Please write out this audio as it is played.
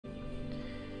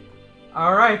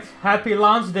Alright, happy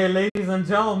launch day, ladies and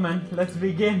gentlemen. Let's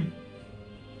begin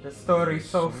the story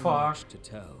so far. To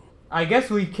tell. I guess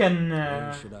we can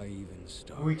Where should I even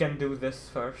start? we can do this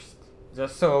first,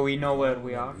 just so we know where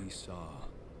we are. What we saw,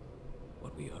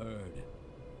 what we heard,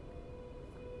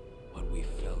 what we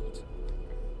felt.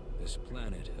 This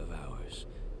planet of ours,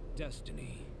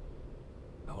 destiny,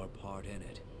 our part in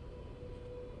it.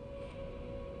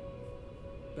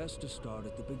 Best to start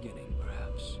at the beginning,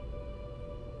 perhaps.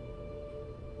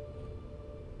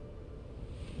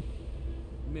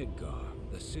 Midgar,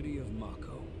 the city of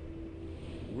Mako,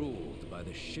 ruled by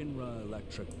the Shinra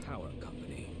Electric Power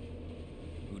Company,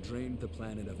 who drained the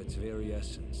planet of its very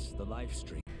essence, the life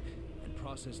stream, and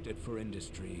processed it for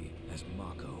industry as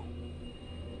Mako.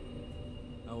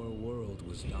 Our world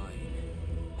was dying,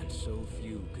 and so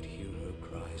few could hear her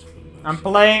cries for mercy. I'm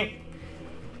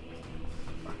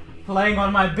playing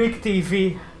on my big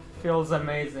TV. Feels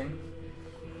amazing.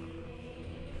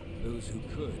 Those who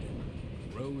could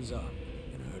rose up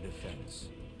in her defense.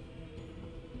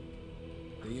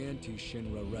 The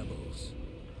anti-Shinra rebels,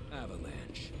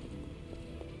 Avalanche.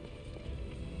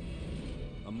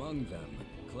 Among them,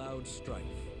 Cloud Strife,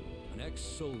 an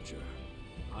ex-soldier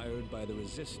hired by the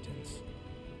Resistance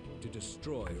to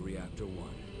destroy Reactor 1.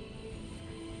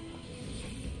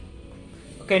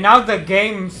 Okay, now the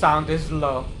game sound is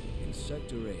low. In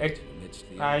Sector 8, amidst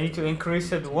the I need to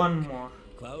increase it one more.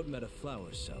 Cloud met a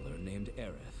flower seller named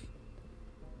Aerith.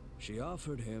 She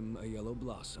offered him a yellow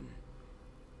blossom.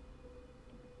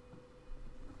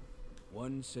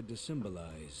 One said to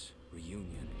symbolize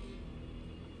reunion.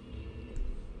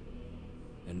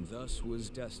 And thus was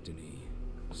destiny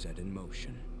set in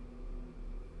motion.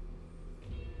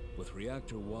 With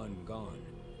Reactor 1 gone,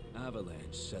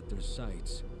 Avalanche set their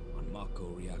sights on Mako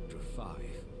Reactor 5.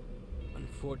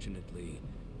 Unfortunately,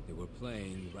 they were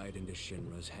playing right into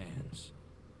Shinra's hands.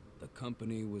 The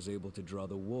company was able to draw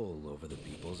the wool over the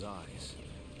people's eyes.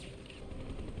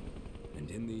 And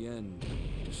in the end,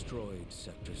 destroyed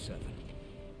Sector 7,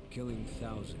 killing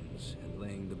thousands and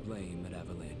laying the blame at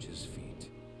Avalanche's feet.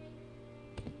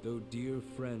 Though dear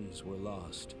friends were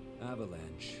lost,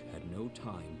 Avalanche had no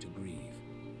time to grieve.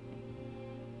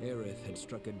 Aerith had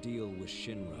struck a deal with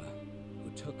Shinra,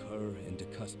 who took her into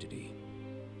custody.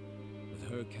 With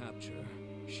her capture,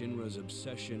 Shinra's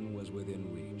obsession was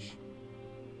within reach.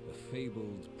 The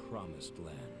fabled Promised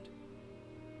Land.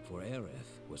 For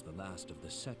Aerith was the last of the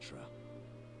Cetra,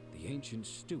 the ancient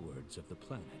stewards of the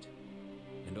planet,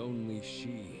 and only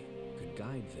she could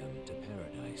guide them to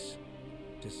paradise.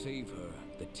 To save her,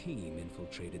 the team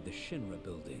infiltrated the Shinra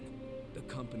building, the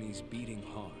company's beating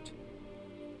heart.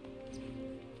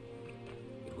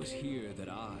 It was here that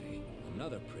I,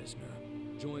 another prisoner,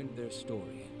 joined their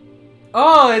story.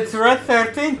 Oh, it's Red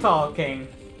 13 talking.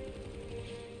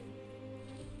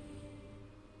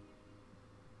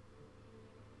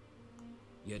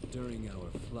 Yet during our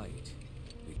flight,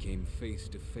 we came face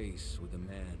to face with a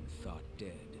man thought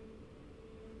dead.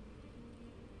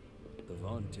 The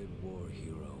vaunted war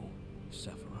hero,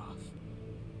 Sephiroth.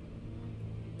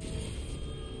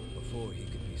 Before he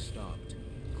could be stopped,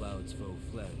 Cloud's foe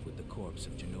fled with the corpse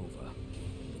of Genova,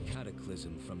 the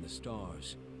cataclysm from the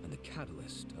stars and the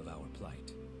catalyst of our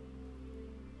plight.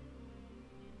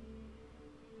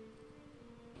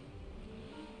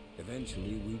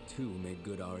 Eventually, we too made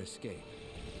good our escape.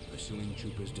 Pursuing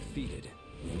troopers defeated,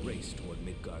 we raced toward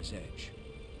Midgar's edge.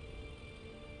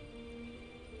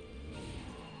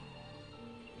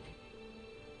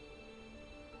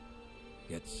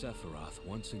 Yet Sephiroth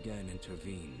once again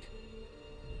intervened.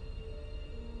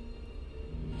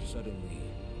 Suddenly,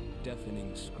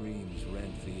 deafening screams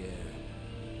rent the air.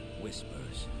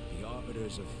 Whispers, the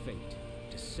arbiters of fate,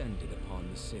 descended upon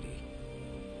the city.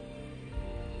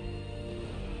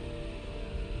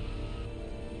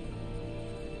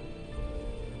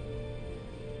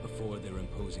 Before their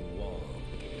imposing wall,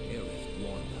 Aerith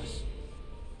warned us.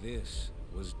 This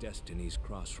was Destiny's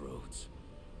crossroads.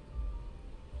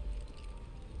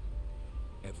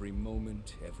 Every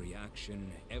moment, every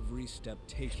action, every step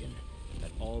taken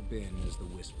had all been as the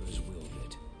Whispers willed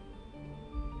it.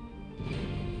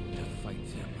 To fight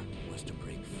them was to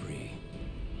break free.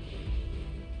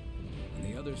 On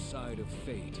the other side of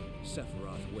fate,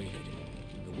 Sephiroth waited,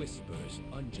 the Whispers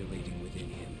undulating within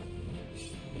him.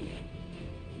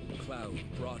 Cloud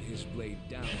brought his blade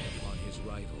down upon his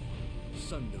rival,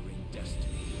 sundering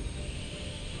destiny.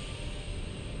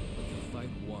 But the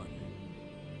fight won,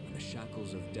 and the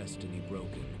shackles of destiny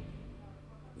broken.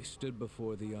 We stood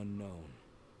before the unknown,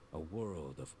 a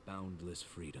world of boundless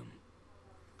freedom.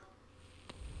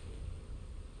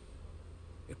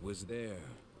 It was there,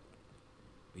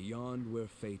 beyond where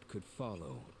fate could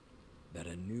follow, that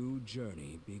a new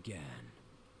journey began.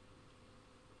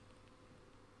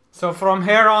 So from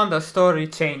here on the story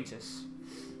changes.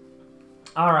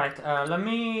 Alright, let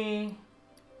me...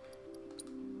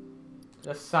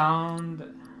 The sound...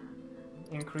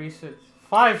 Increase it.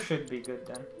 5 should be good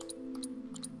then.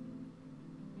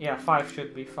 Yeah, 5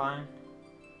 should be fine.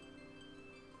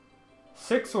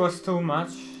 6 was too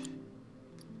much.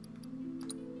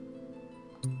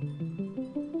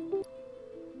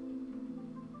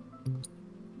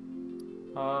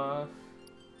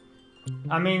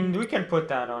 I mean, we can put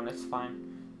that on, it's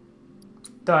fine.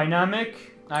 Dynamic,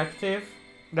 active.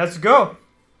 Let's go!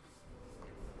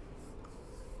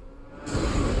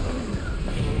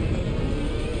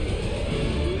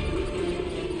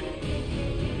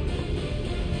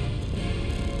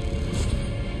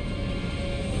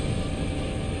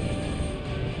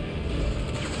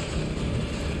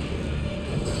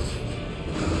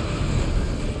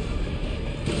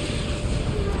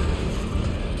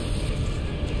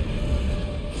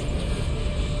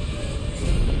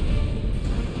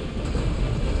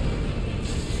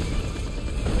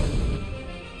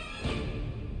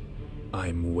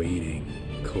 I'm waiting,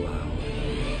 Cloud.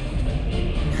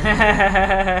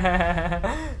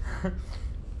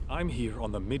 I'm here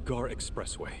on the Midgar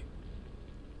Expressway.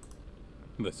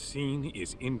 The scene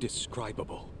is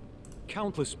indescribable.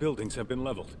 Countless buildings have been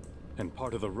leveled, and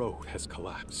part of the road has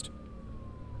collapsed.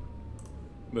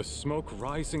 The smoke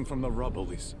rising from the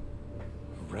rubble is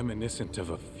reminiscent of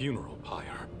a funeral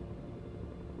pyre.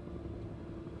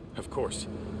 Of course,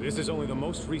 this is only the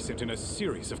most recent in a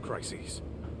series of crises.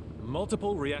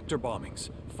 Multiple reactor bombings,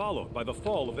 followed by the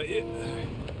fall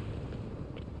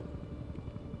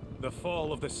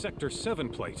of the Sector 7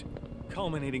 plate,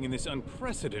 culminating in this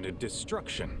unprecedented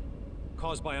destruction,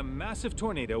 caused by a massive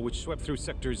tornado which swept through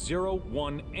Sectors 0,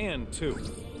 1, and 2.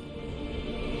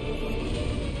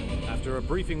 After a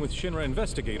briefing with Shinra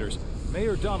investigators,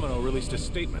 Mayor Domino released a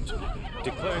statement,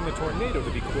 declaring the tornado to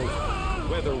be, quote,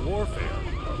 weather warfare,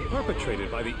 perpetrated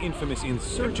by the infamous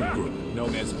insurgent group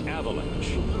known as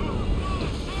Avalanche.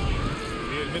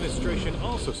 The administration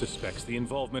also suspects the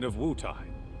involvement of Wutai,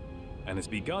 and has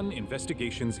begun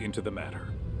investigations into the matter.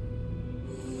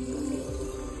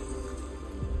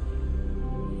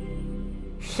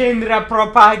 Shinra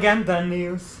propaganda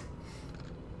news.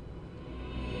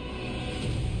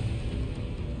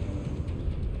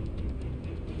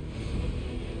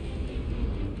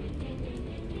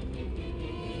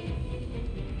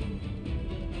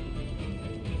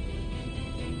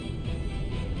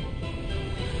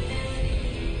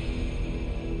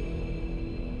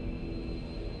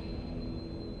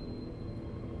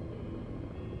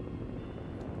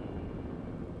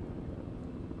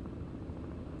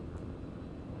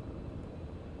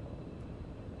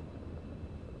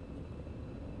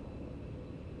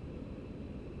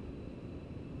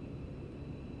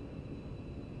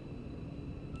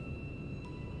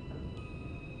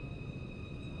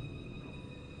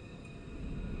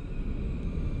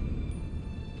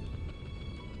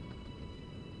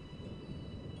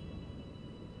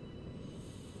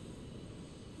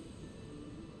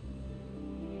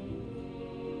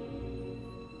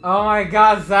 Oh my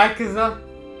god, Zack is up.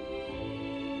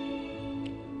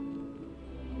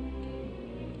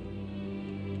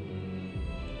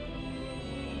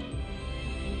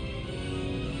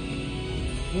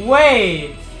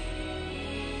 Wait!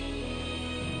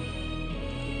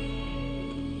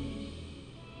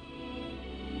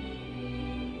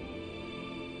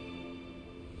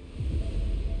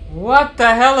 What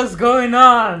the hell is going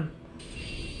on?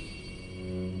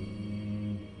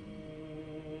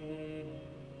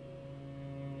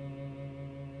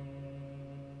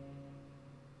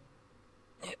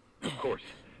 Of course,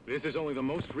 this is only the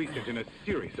most recent in a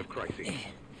series of crises.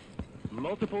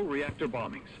 Multiple reactor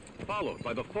bombings, followed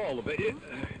by the fall of the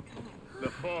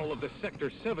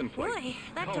Sector 7 plate. Boy,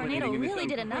 that tornado really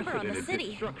did a number on the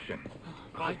city.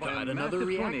 I thought another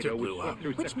reactor blew up.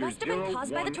 Which must have been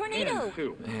caused by the tornado.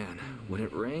 Man, when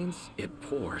it rains, it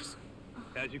pours.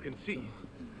 As you can see.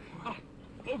 Ah,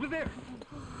 over there!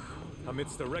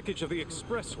 Amidst the wreckage of the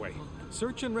expressway,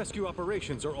 search and rescue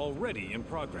operations are already in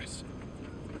progress.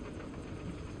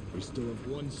 We still have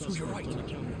one suspect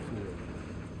unaccounted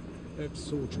for.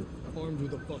 Ex-soldier, armed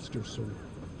with a buster sword.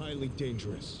 Highly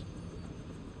dangerous.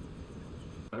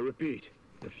 I repeat,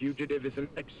 the fugitive is an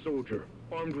ex-soldier,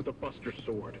 armed with a buster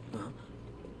sword.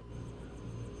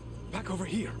 Back over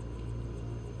here.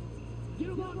 Get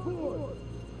him on board!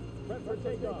 Prep for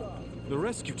takeoff. The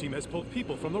rescue team has pulled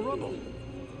people from the rubble.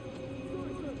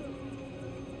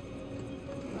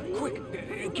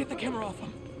 Quick, get the camera off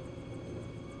them.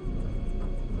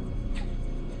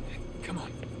 Come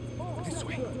on.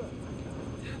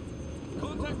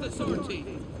 with SR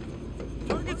team.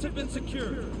 Targets have been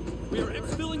secured. We are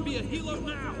exfilling via helo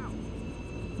now.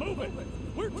 Move it!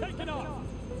 We're taking off!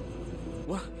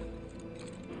 What?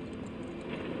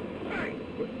 Hey!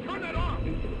 Turn that off!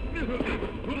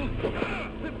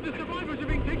 The survivors are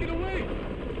being taken away!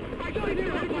 I got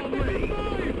here already!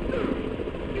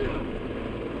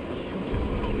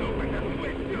 Oh no, I have to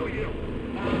wait, do you?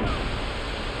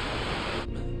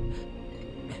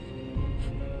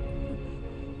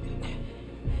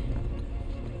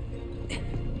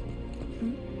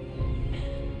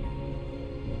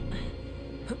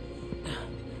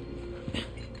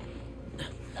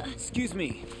 Excuse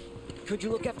me. Could you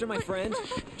look after my friend?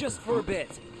 Just for a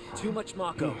bit. Too much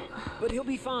Mako. But he'll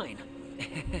be fine.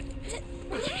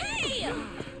 Hey!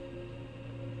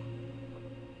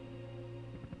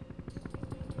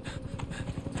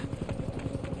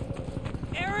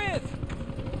 Aerith!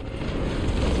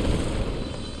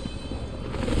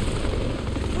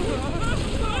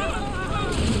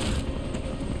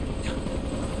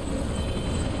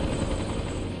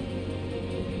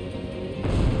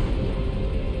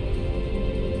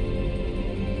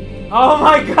 Oh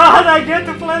my god, I get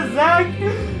to play Zack!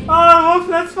 Oh, woof,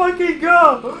 let's fucking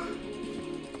go!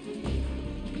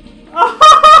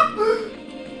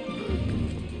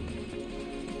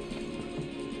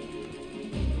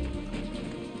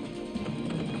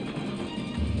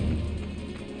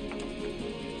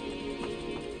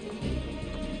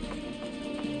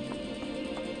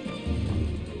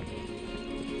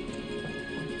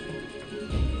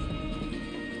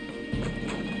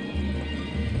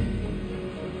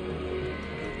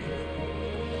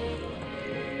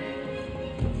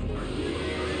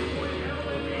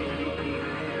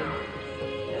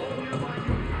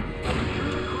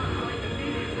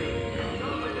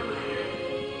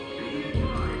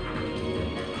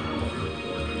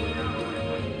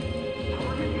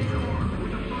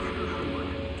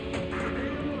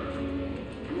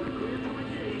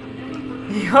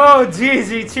 Yo,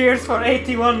 GG, cheers for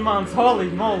 81 months. Holy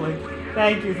moly.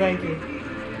 Thank you, thank you.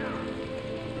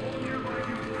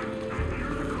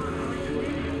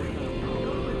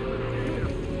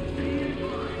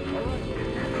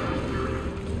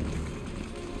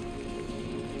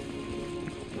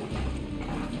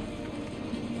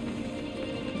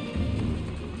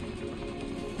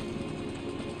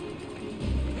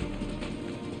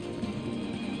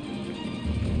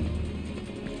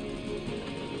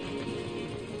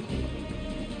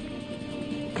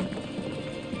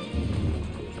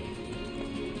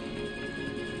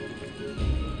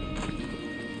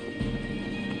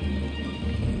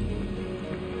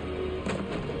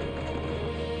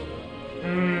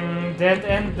 Dead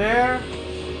end there.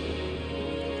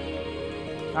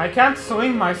 I can't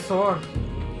swing my sword.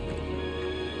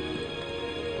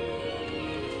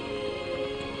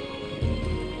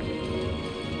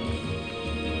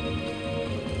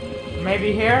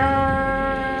 Maybe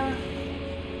here?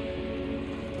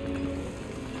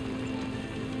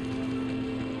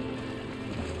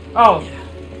 Oh.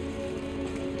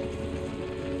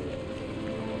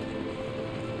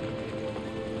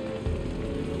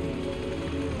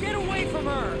 Get away from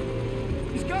her!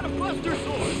 He's got a buster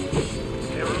sword!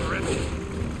 Terrorist!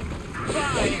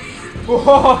 Bye!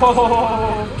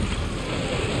 Whoa.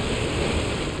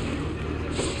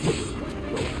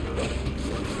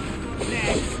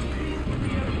 Next!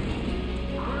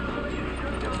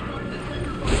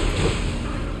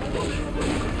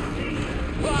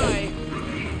 Bye!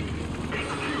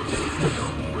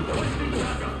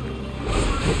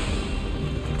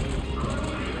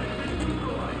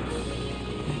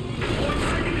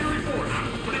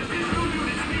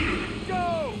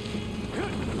 Go!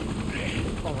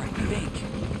 Alright, think.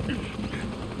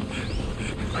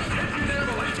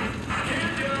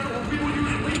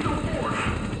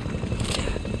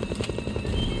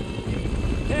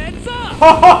 Heads up!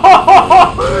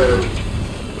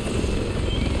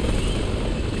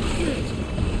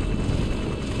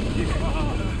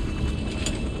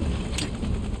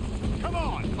 Come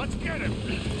on, let's get him!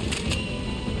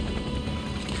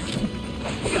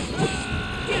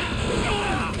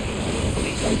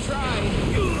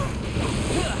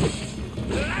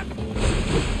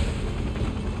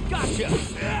 Gotcha!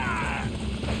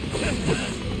 Thank you.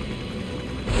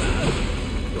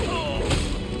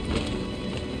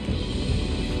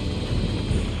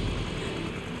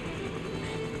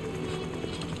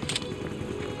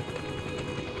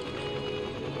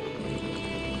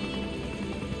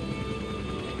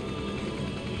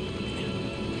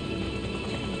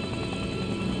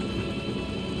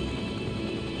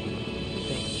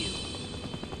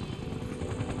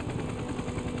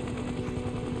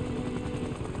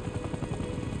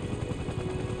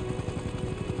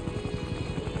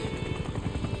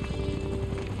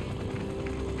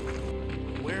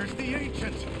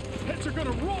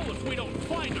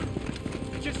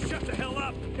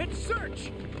 up and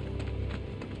search!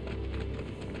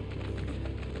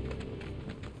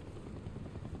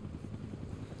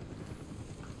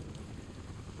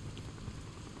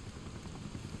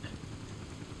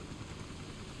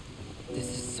 This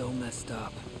is so messed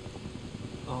up.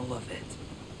 All of it.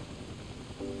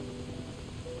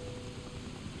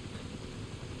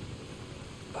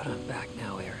 But I'm back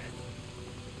now, Aerith.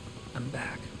 I'm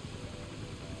back.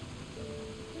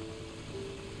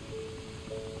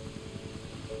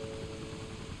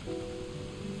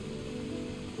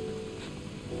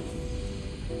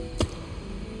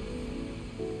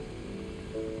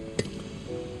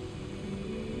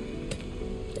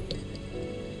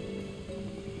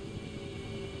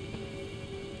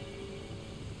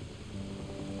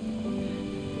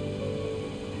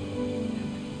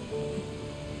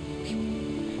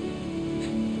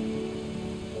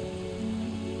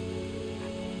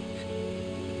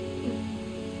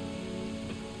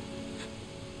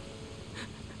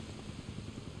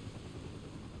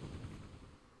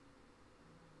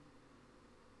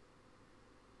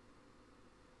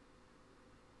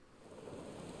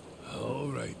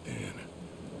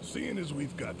 Seeing as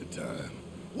we've got the time,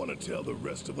 want to tell the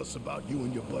rest of us about you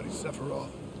and your buddy Sephiroth?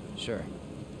 Sure,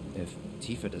 if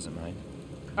Tifa doesn't mind.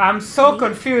 I'm so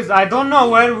confused. I don't know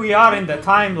where we are in the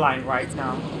timeline right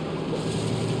now.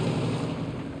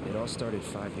 It all started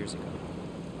 5 years ago.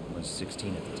 I was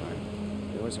 16 at the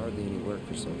time. There was hardly any work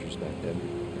for soldiers back then.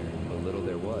 And the little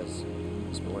there was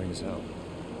boring as hell.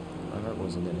 My heart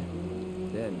wasn't in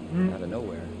it. Then, out of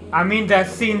nowhere... I mean that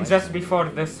scene just before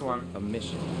this one. A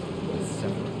mission with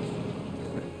Sephiroth.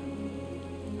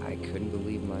 I couldn't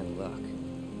believe my luck.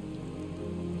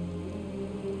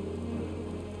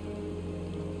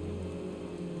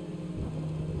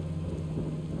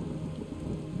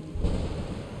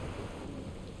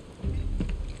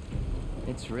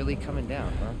 It's really coming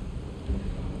down, huh?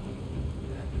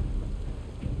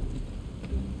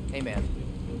 Hey man,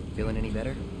 feeling any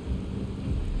better?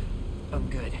 I'm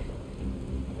good.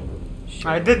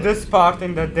 I did this part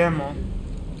in the demo.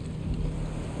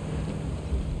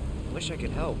 Wish I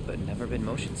could help, but never been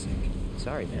motion sick.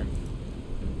 Sorry, man.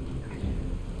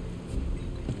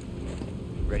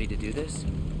 Ready to do this?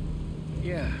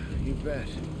 Yeah, you bet.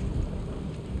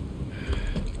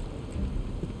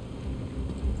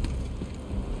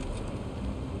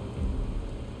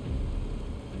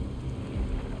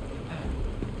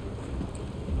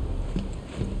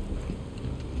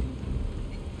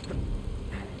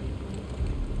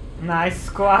 Nice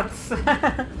squats.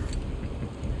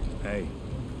 Hey,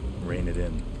 rein it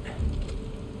in.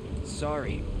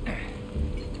 Sorry.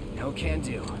 No can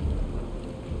do.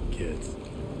 Kids.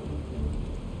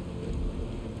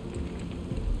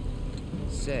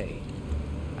 Say,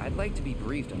 I'd like to be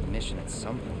briefed on the mission at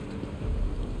some point.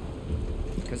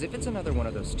 Because if it's another one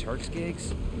of those Turks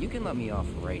gigs, you can let me off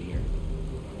right here.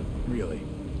 Really?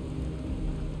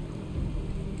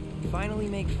 Finally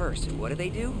make first, and what do they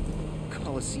do?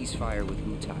 Call a ceasefire with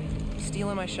Wu-Tai,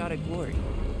 stealing my shot at glory.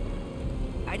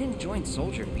 I didn't join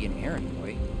Soldier to be an errand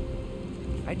boy.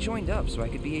 I joined up so I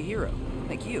could be a hero,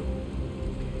 like you.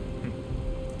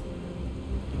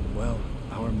 Well,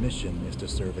 our mission is to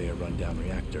survey a rundown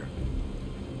reactor.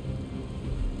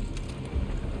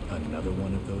 Another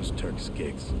one of those Turks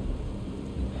gigs.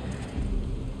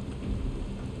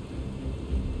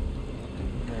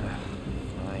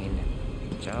 Fine.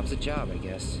 Job's a job, I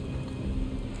guess.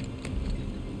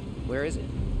 Where is it?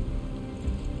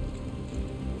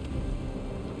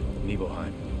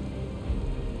 Nibelheim.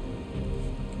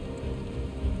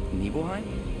 Nibelheim?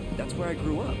 That's where I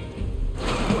grew up.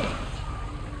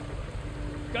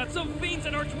 Got some fiends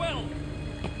in R12!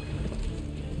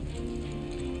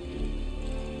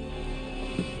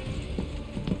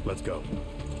 Let's go.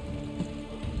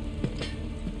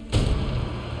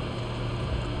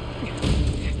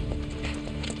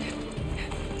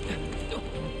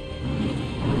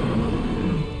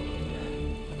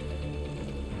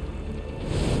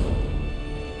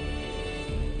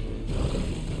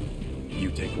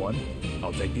 Take one,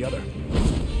 I'll take the other.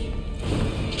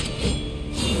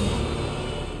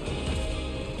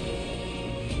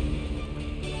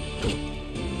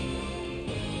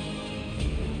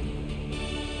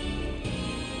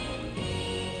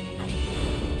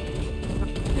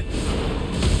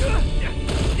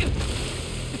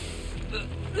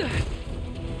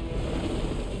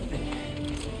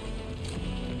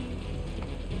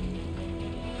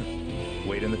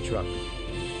 Wait in the truck.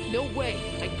 No way!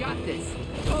 I got this!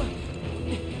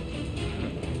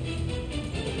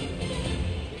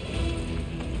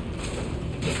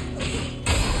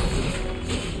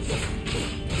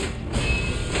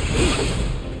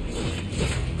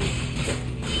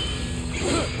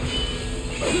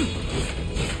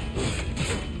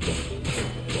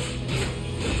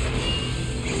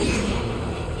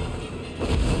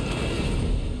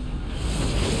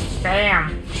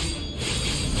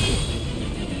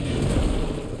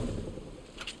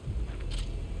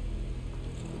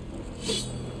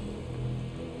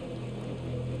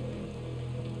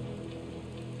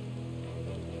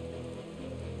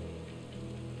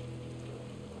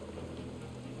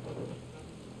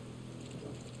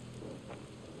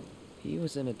 He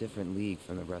was in a different league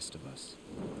from the rest of us.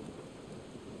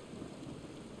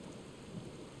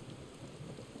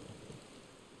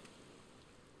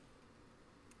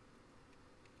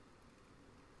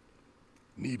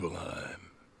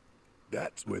 Nibelheim.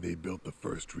 That's where they built the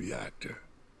first reactor.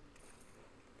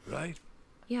 Right?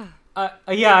 Yeah.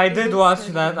 Yeah, I did watch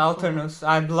that, Alternus.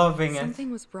 I'm loving it.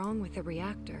 Something was wrong with the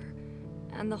reactor,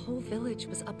 and the whole village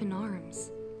was up in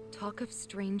arms. Talk of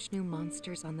strange new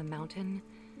monsters on the mountain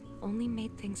only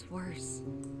made things worse.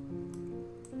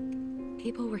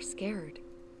 People were scared,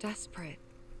 desperate.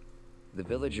 The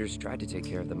villagers tried to take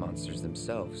care of the monsters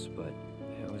themselves, but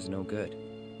it was no good.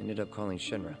 Ended up calling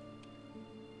Shinra.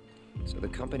 So the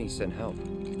company sent help.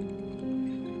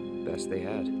 Best they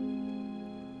had.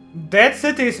 That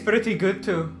city is pretty good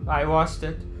too. I watched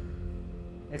it.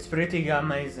 It's pretty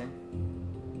amazing.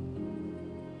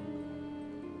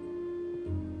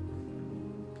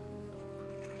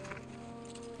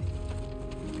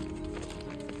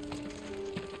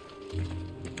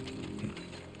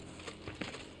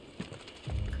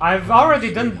 I've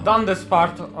already done this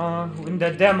part in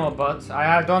the demo, but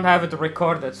I don't have it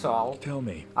recorded, so Tell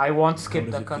me, I won't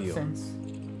skip the how does it feel?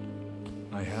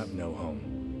 cutscenes. I have no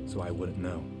home, so I wouldn't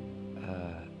know.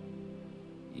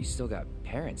 You still got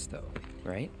parents though,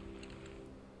 right?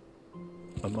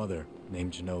 A mother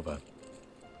named Genova.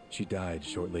 She died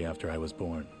shortly after I was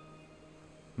born.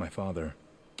 My father...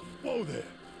 Whoa there!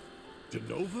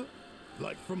 Genova?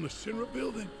 Like from the Shinra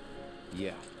building?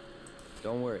 Yeah.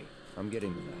 Don't worry, I'm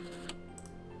getting to that.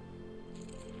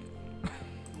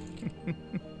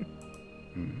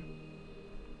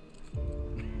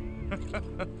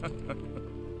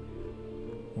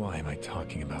 Why am I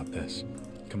talking about this?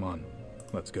 Come on,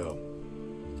 let's go.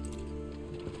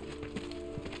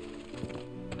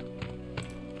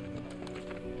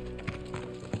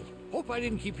 Hope I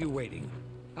didn't keep you waiting.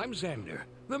 I'm Xander,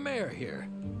 the mayor here.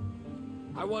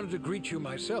 I wanted to greet you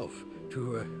myself,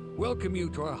 to welcome you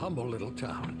to our humble little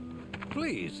town.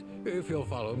 Please, if you'll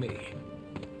follow me.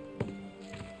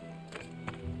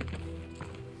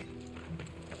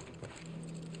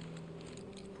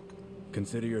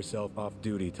 Consider yourself off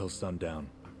duty till sundown.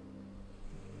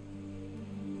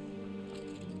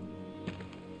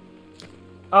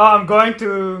 Oh, I'm going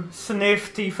to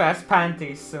sniff Tifa's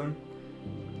panties soon.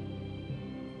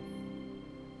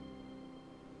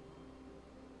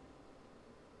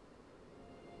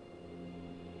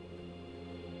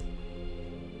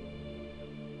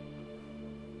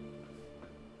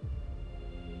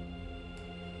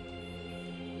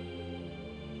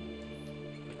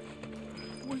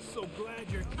 We're so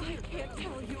glad you're here. I can't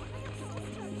tell you.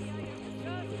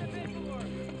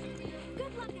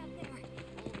 Good luck out there.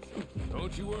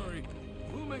 Don't you worry.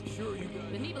 We'll make sure you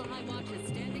guys... The Nibelheim Watch is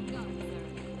standing guard, sir.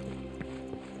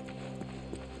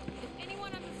 If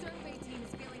anyone on the survey team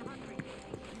is feeling hungry...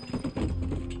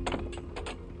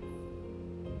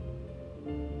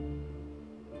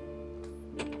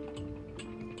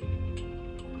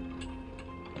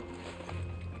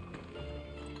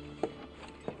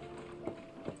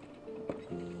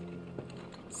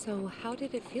 So, how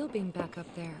did it feel being back up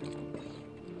there?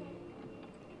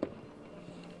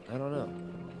 I don't know.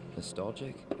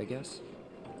 Nostalgic, I guess?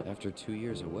 After 2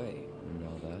 years away and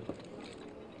all that.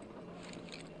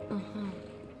 Uh-huh.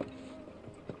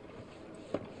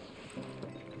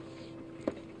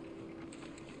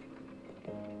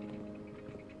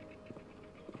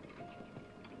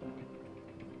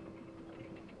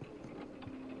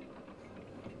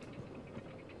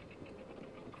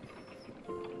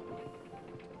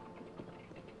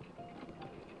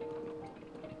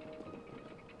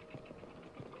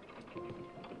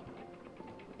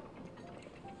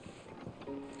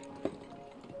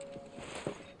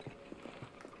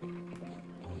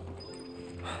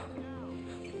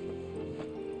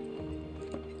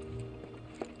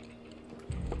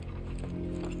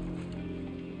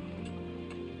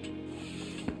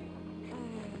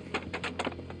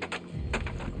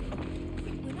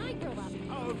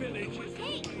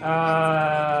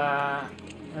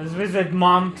 Let's visit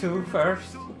Mom too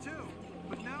first.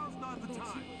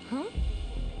 Huh?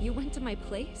 You went to my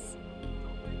place?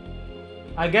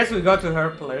 I guess we go to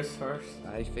her place first.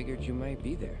 I figured you might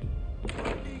be there.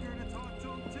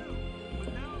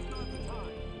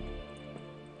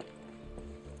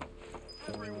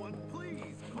 Everyone,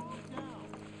 please, calm down.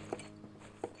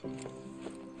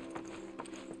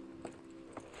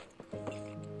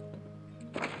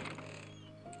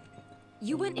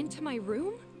 You went into my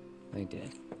room? I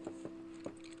did.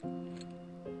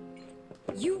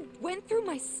 You went through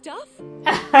my stuff?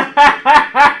 I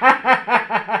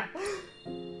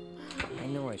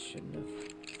know I shouldn't have.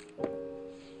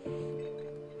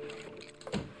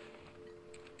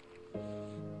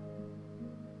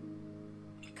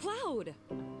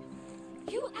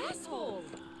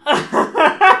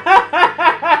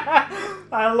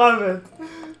 love it.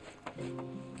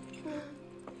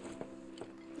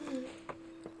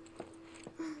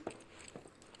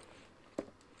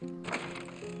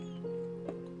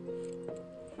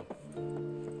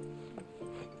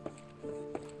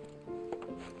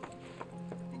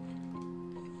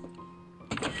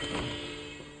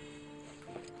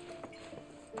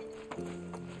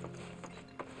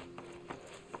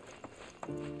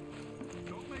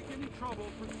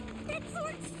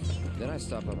 Then I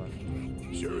stop on my...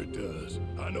 Sure it does.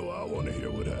 I know I want to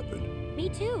hear what happened. Me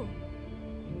too.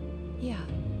 Yeah.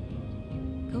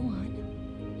 Go on.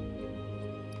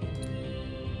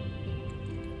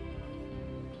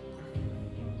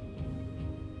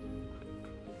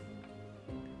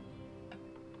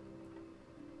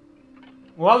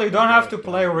 Well, you don't have to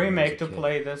play remake to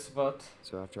play this, but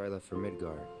So after I left for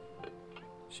Midgard,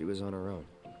 she was on her own.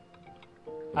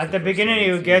 at the beginning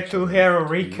you get to hear a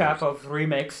recap of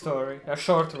remake story, a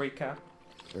short recap.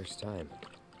 First time.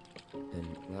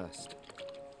 And last.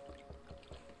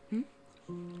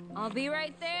 I'll be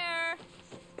right there.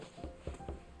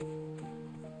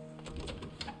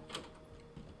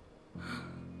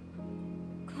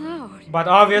 Cloud. But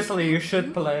obviously you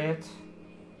should play it.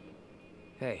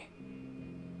 Hey.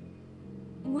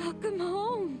 Welcome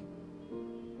home.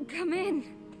 Come in.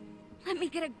 Let me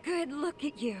get a good look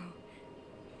at you.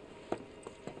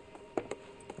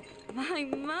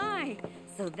 My.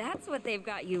 So that's what they've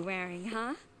got you wearing,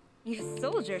 huh? You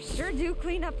soldiers sure do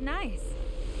clean up nice.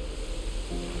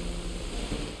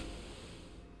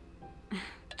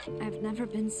 I've never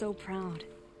been so proud.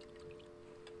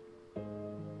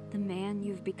 The man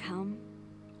you've become.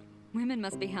 Women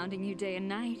must be hounding you day and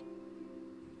night.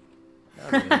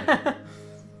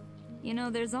 You know,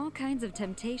 there's all kinds of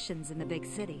temptations in the big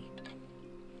city.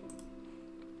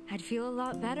 I'd feel a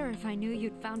lot better if I knew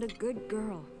you'd found a good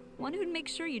girl. One who'd make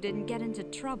sure you didn't get into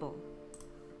trouble.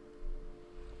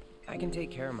 I can take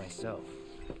care of myself.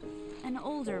 An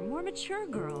older, more mature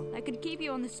girl that could keep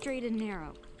you on the straight and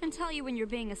narrow and tell you when you're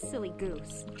being a silly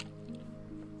goose.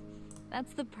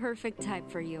 That's the perfect type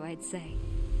for you, I'd say.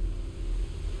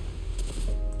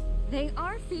 They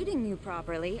are feeding you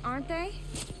properly, aren't they?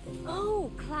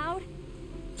 Oh, Cloud.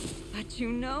 But you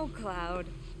know, Cloud.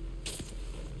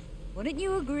 Wouldn't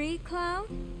you agree, Cloud?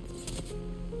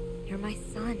 You're my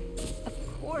son.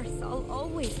 Of course, I'll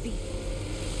always be.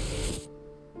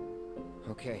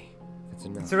 Okay, that's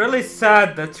enough. It's really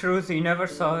sad, the truth. He never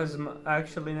saw his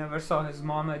actually never saw his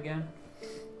mom again.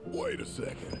 Wait a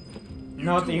second.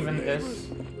 Not even this.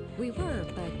 We were,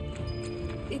 but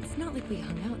it's not like we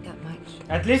hung out that much.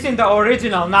 At least in the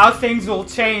original. Now things will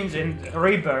change in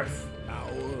Rebirth.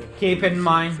 Keep in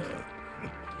mind.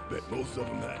 Bet most of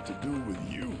them had to do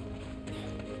with you.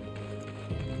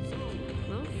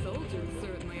 Those soldiers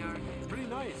certainly are. Pretty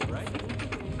nice, right?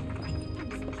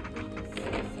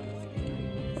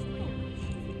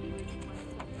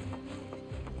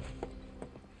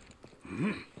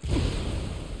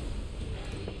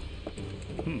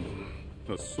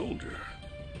 A soldier.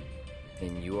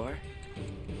 And you are?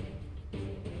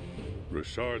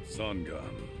 Richard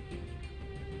Sangan.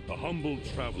 A humble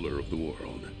traveler of the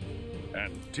world.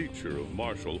 And teacher of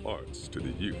martial arts to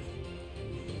the youth.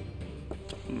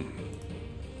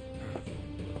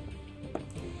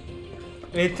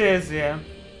 It is, yeah.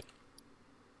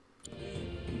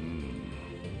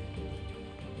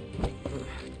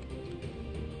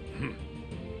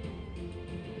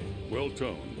 Well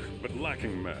toned, but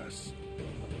lacking mass.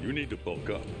 You need to bulk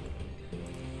up.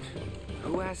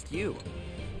 Who asked you?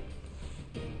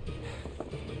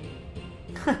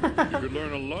 You could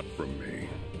learn a lot from me.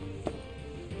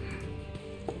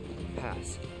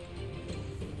 Pass.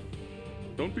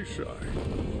 Don't be shy.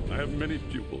 I have many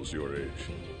pupils your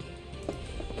age.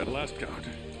 At last count,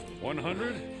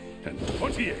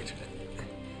 128.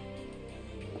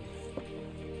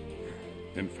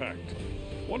 In fact,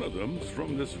 one of them's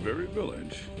from this very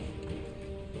village.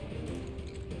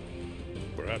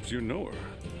 Perhaps you know her.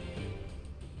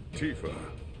 Tifa.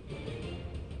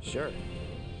 Sure.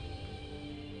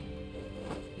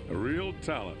 A real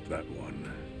talent, that one.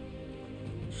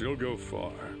 She'll go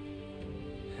far.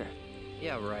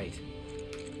 Yeah, right.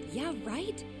 Yeah,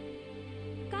 right?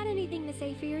 Got anything to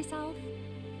say for yourself?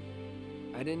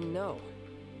 I didn't know.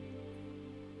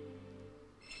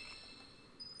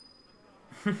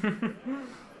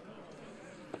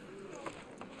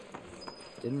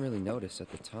 Didn't really notice at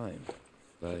the time,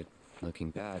 but looking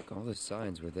back, all the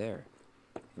signs were there.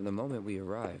 From the moment we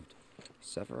arrived,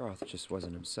 Sephiroth just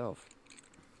wasn't himself.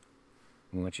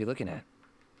 What you looking at?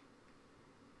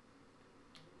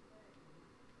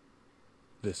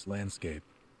 This landscape.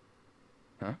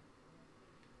 Huh?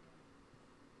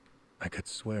 I could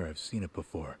swear I've seen it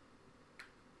before.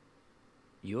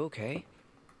 You okay?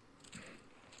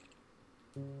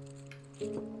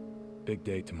 Big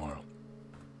day tomorrow.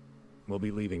 We'll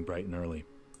be leaving bright and early.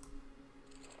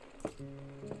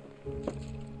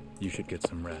 You should get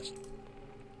some rest.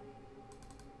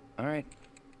 All right,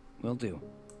 will do.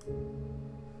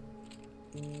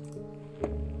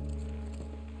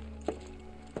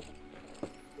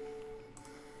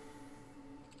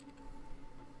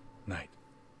 Night.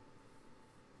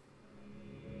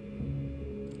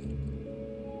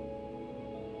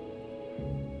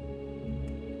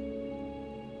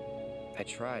 I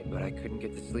tried, but I couldn't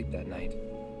get to sleep that night.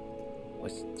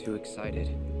 Was too excited,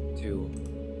 too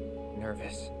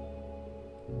nervous.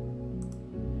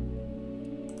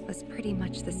 Was pretty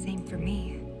much the same for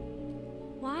me.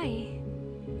 Why?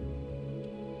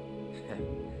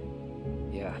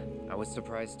 Yeah, I was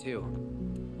surprised too.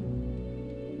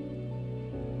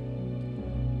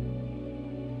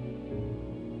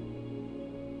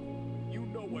 You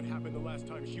know what happened the last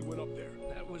time she went up there.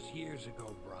 That was years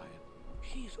ago, Brian.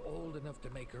 She's old enough to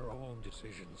make her own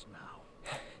decisions now.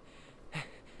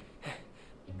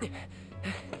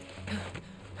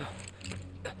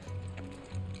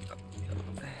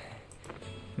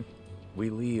 We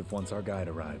leave once our guide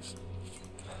arrives.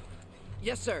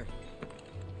 Yes, sir.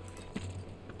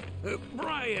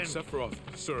 Brian! Sephiroth,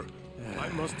 sir, I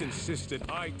must insist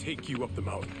that I take you up the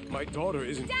mountain. My daughter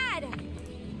isn't... Dad!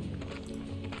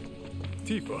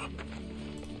 Tifa,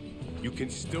 you can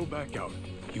still back out.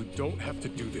 You don't have to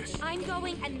do this. I'm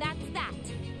going, and that's that.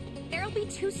 There'll be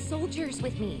 2 soldiers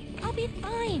with me. I'll be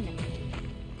fine.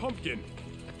 Pumpkin!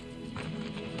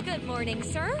 Good morning,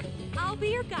 sir. I'll be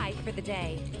your guide for the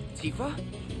day. Tifa?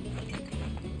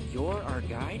 You're our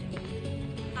guide?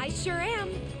 I sure am.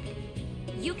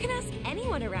 You can ask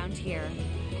anyone around here.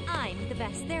 I'm the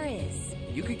best there is.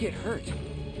 You could get hurt.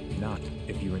 Not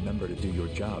if you remember to do your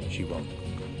job, she won't.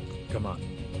 Come on.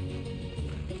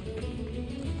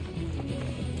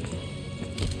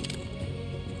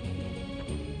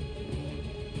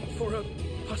 For a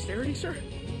posterity, sir?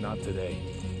 Not today.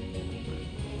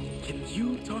 Can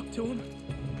you talk to him?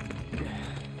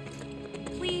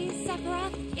 Please,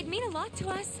 Sephiroth. It'd mean a lot to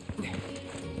us.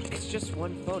 It's just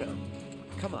one photo.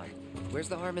 Come on, where's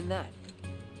the harm in that?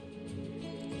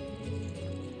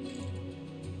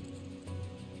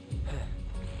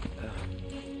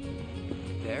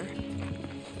 There?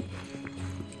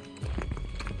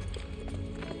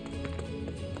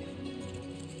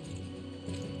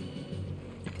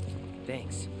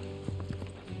 Thanks.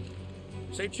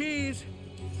 Say cheese!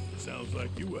 Sounds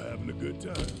like you were having a good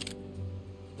time.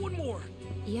 One more!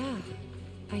 Yeah,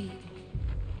 I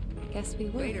guess we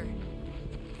were. Later.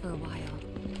 For a while.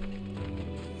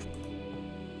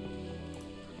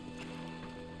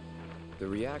 The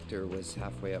reactor was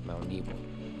halfway up Mount Nebel.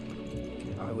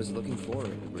 I was looking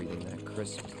forward to breathing that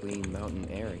crisp, clean mountain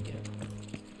air again.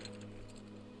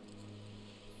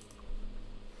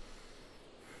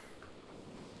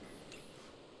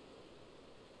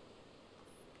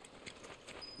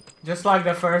 Just like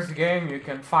the first game, you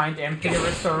can find MP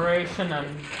restoration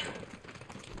and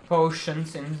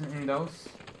potions in those.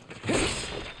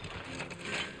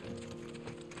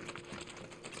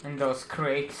 In those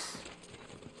crates.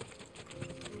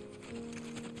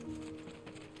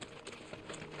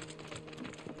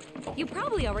 You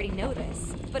probably already know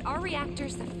this, but our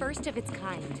reactor's the first of its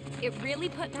kind. It really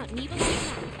put Mount Nebel to the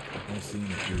map. I've seen a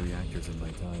few reactors in my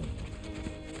time,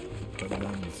 but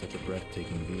none with such a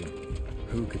breathtaking view.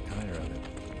 Who could tire of it?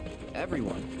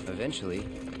 Everyone, eventually.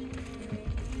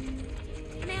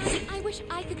 Man, I wish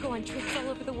I could go on trips all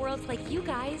over the world like you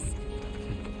guys.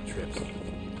 Trips.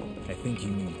 I think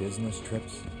you mean business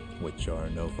trips, which are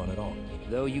no fun at all.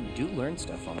 Though you do learn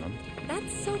stuff on them.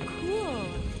 That's so cool.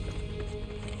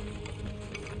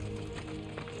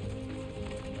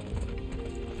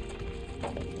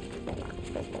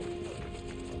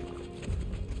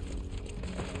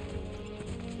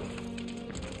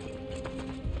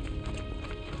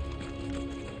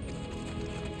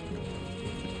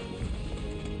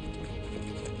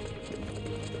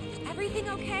 Everything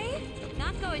okay?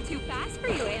 Not going too fast for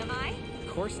you, am I?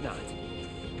 Of course not.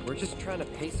 We're just trying to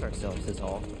pace ourselves is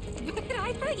all. But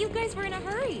I thought you guys were in a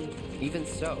hurry. Even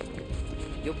so,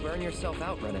 you'll burn yourself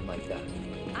out running like that.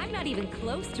 I'm not even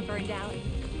close to burned out.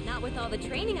 Not with all the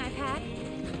training I've had.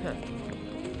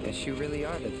 Guess you really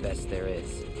are the best there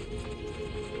is.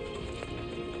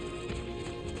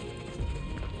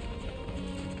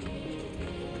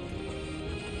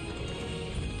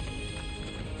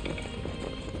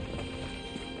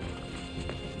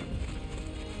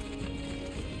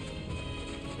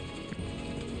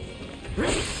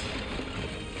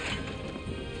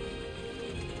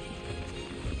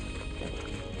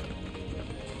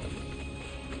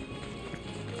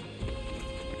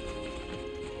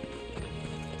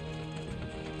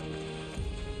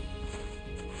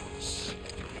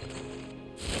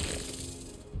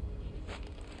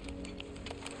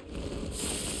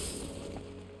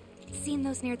 seen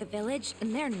those near the village,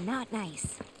 and they're not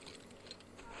nice.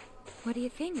 What do you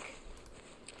think?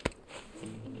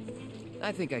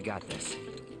 I think I got this.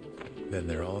 Then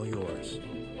they're all yours.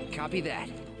 Copy that.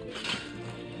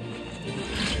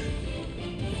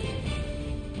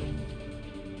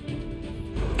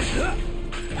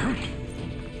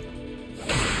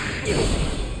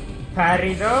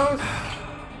 Parry those.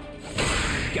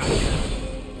 Gotcha.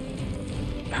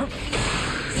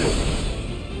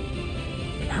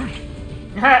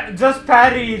 Just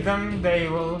parry them, they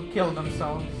will kill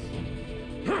themselves.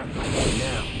 Now.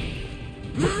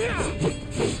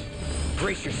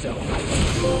 Brace yourself.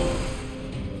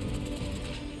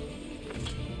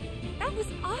 That was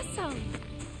awesome.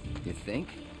 You think?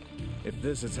 If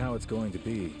this is how it's going to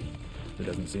be, there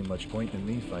doesn't seem much point in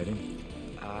me fighting.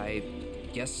 I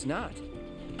guess not.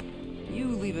 You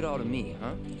leave it all to me,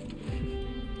 huh?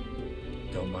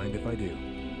 Don't mind if I do.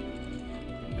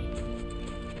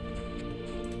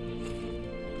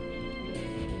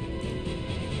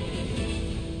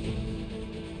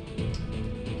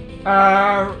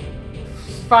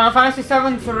 Final Fantasy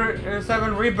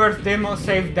VII Rebirth demo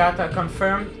save data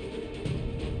confirmed.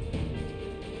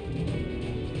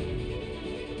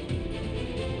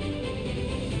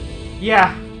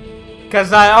 Yeah,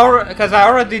 cause I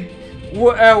already.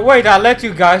 Wait, I'll let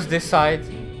you guys decide.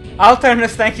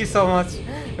 Alternus, thank you so much.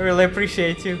 I really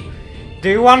appreciate you. Do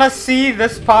you wanna see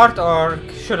this part or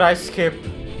should I skip?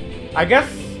 I guess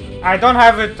I don't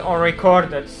have it or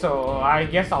recorded, so I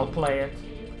guess I'll play it.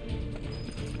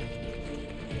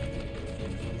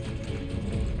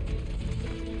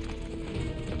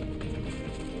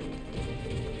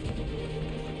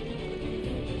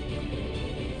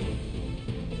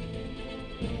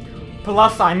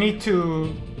 Plus, I need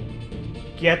to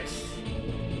get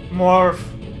more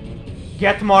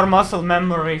muscle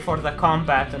memory for the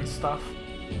combat and stuff.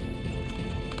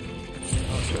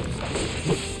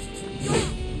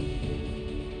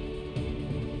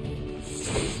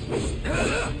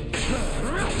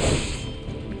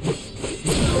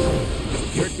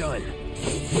 You're done.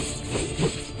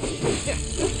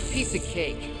 Piece of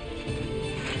cake.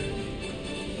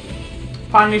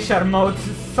 Punisher mode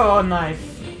is so nice.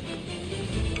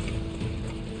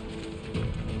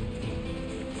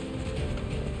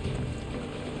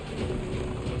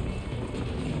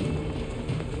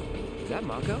 Is that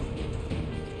Mako?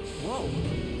 Whoa.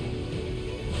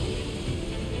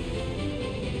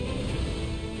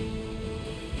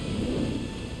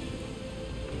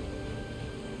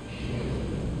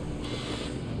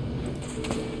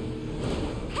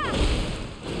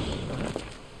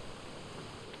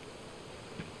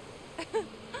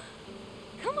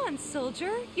 Come on,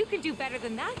 soldier. You can do better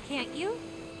than that, can't you?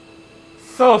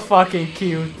 So fucking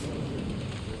cute.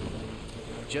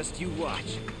 Just you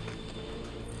watch.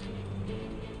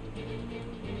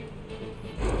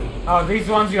 Oh, these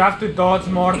ones you have to dodge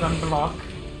more than block.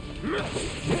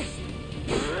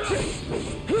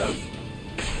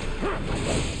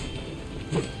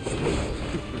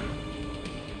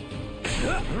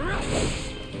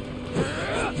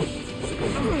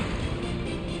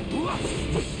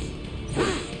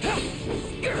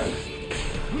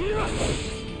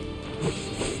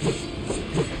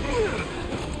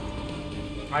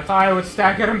 I thought I would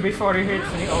stagger him before he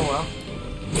hits me. Oh well.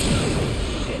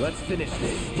 Let's finish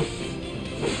this.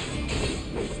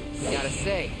 Gotta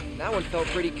say, that one felt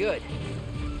pretty good.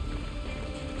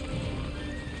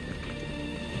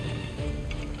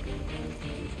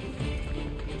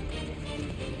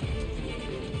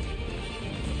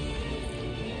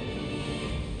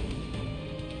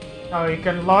 Oh, you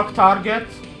can lock target.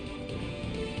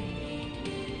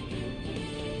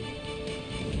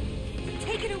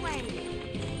 Take it away.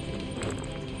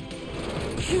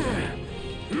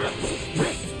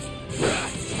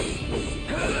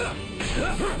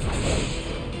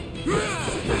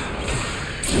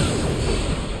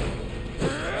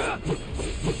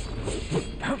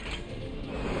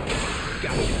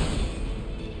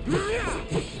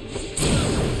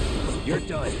 You're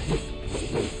done.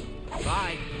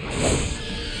 Bye.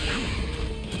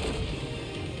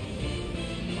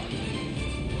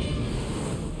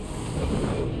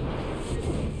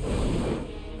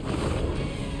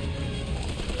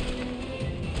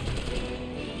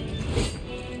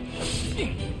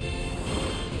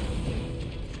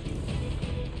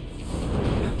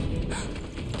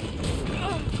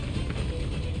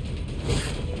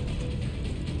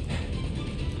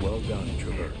 Well done,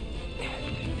 Trevor.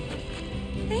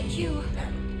 Thank you.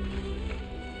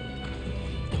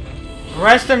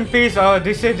 Rest in peace, oh,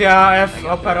 Dissidia F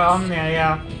Opera Omnia,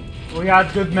 yeah. We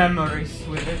had good memories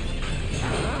with it.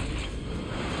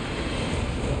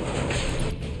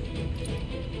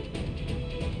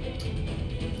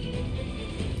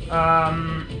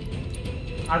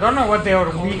 I don't know what they are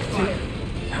weak to.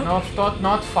 No thought,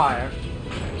 not fire.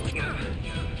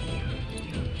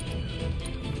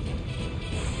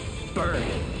 Burn.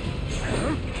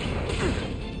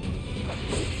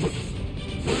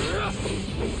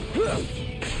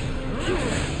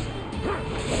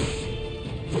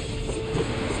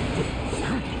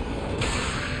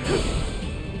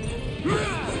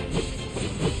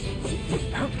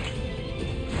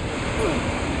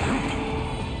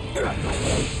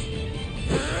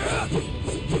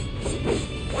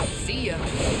 See ya.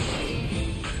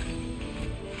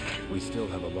 We still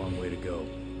have a long way to go.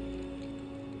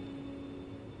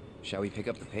 Shall we pick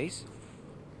up the pace?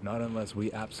 Not unless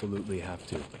we absolutely have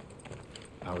to.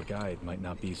 Our guide might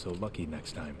not be so lucky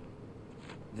next time.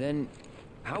 Then,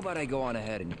 how about I go on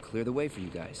ahead and clear the way for you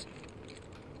guys?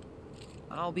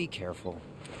 I'll be careful.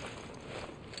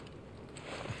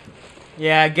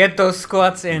 Yeah, get those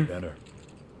squats in. Better.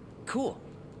 Cool.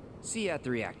 See you at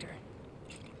the reactor.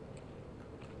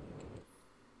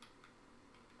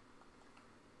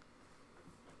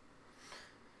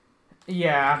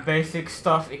 Yeah, basic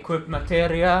stuff, equip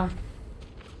materia.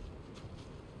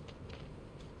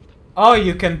 Oh,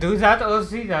 you can do that,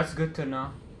 Ozzy? That's good to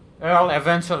know. Well,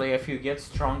 eventually if you get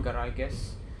stronger, I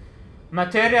guess.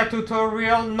 Materia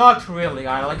tutorial? Not really.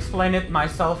 I'll explain it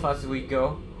myself as we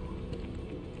go.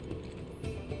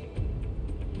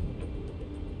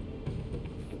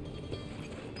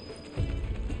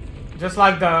 Just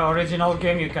like the original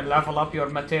game, you can level up your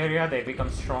materia, they become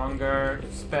stronger,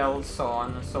 spells, so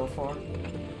on and so forth.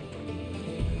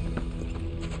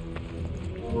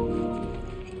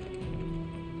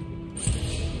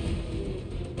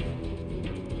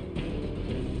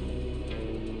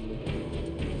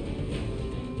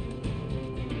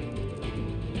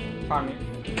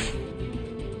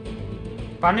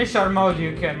 Punisher mode,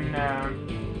 you can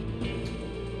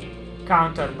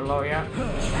counter blow, yeah.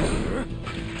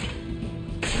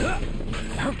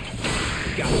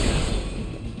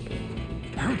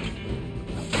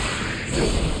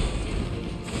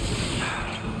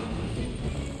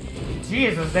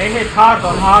 Jesus, they hit hard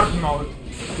on hard mode.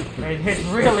 They hit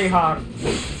really hard.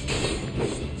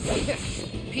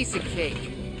 Piece of cake.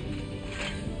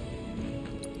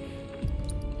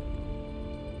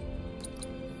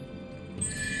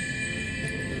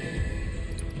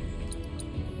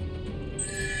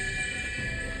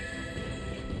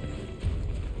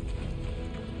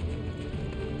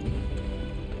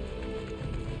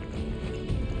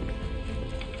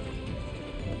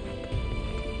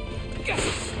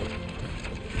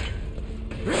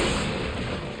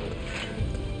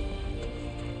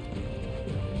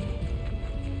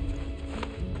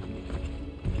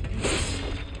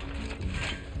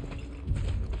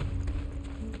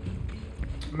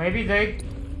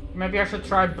 Maybe I should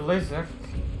try Blizzard.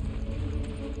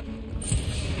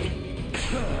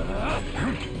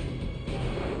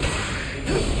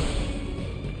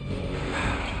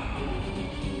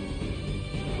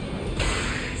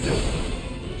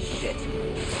 Shit.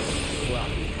 Well.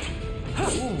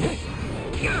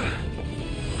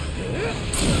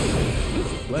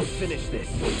 Let's finish this.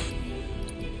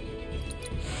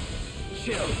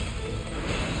 Chill.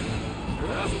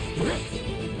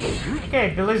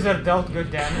 Okay, Blizzard dealt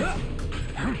good damage.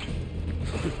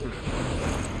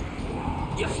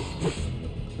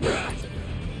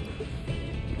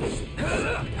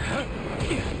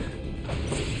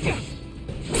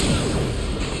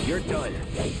 You're done.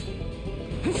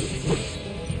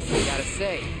 I gotta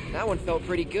say, that one felt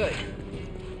pretty good.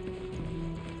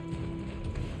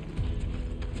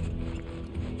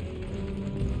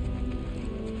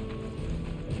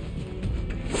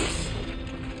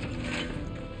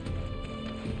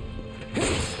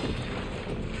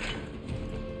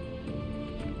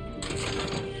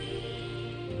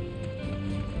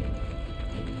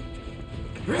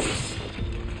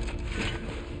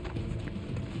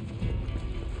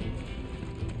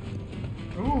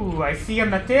 Ooh, I see a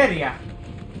materia.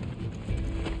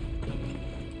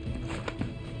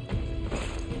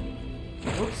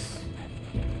 Oops.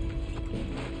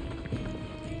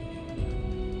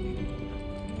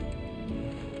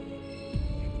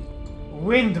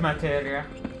 Wind materia.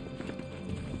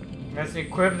 Let's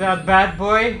equip that bad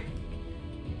boy.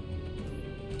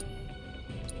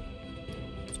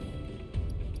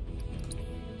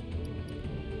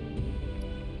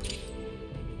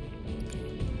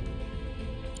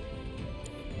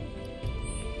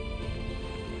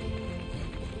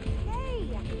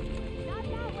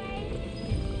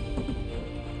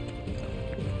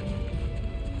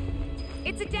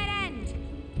 It's a dead end.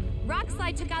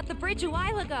 Rockslide took out the bridge a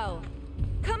while ago.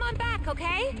 Come on back,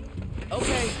 okay?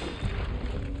 Okay.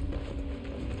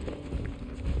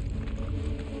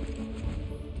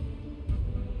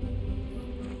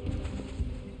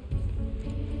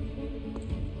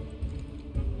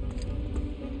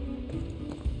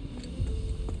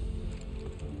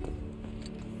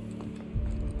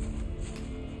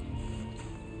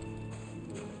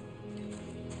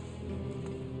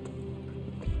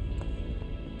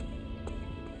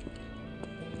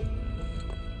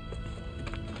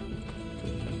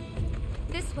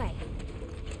 This way.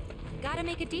 Gotta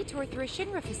make a detour through a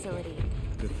Shinra facility.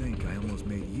 To think I almost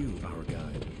made you our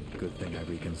guide. Good thing I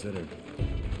reconsidered.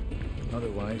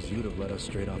 Otherwise, you'd have led us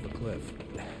straight off a cliff.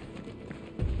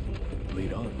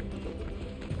 Lead on.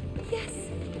 Yes.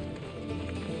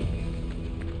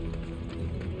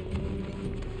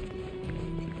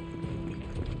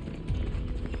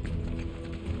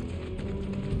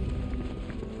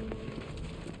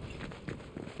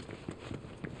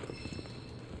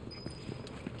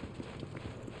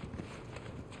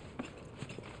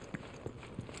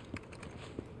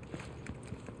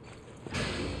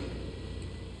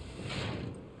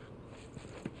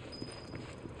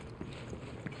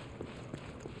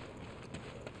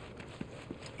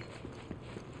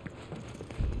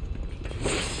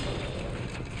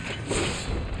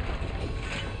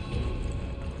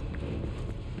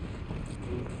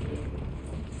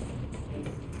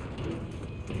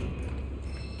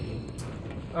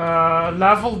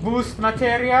 Level boost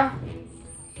materia.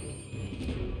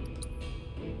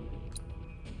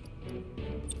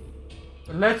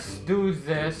 Let's do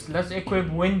this. Let's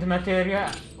equip wind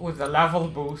materia with a level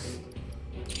boost.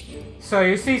 So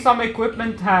you see some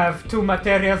equipment have two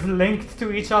materias linked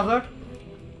to each other.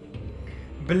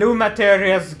 Blue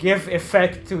materias give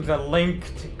effect to the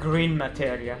linked green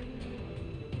materia.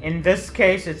 In this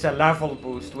case it's a level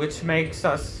boost, which makes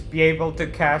us be able to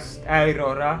cast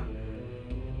Aurora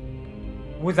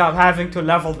without having to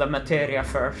level the materia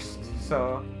first.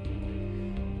 So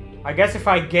I guess if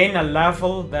I gain a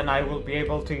level, then I will be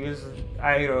able to use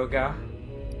Aurora,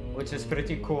 which is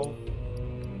pretty cool.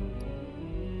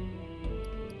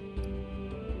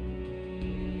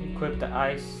 Equip the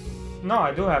ice. No,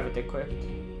 I do have it equipped.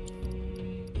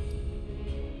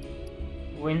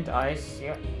 Wind, ice,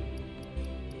 yeah.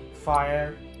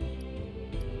 Fire.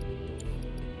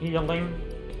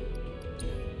 Healing.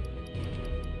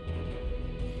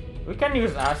 We can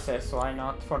use assets, why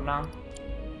not, for now?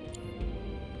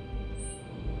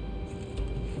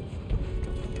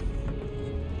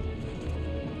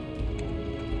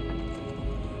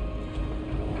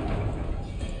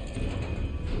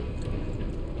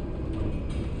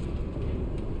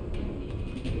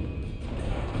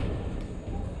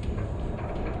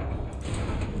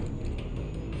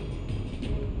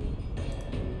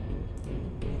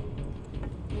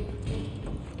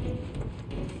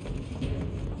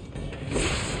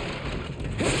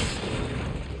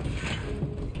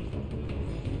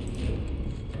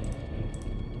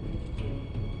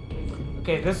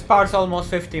 Okay, this part's almost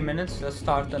 50 minutes. Let's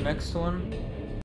start the next one.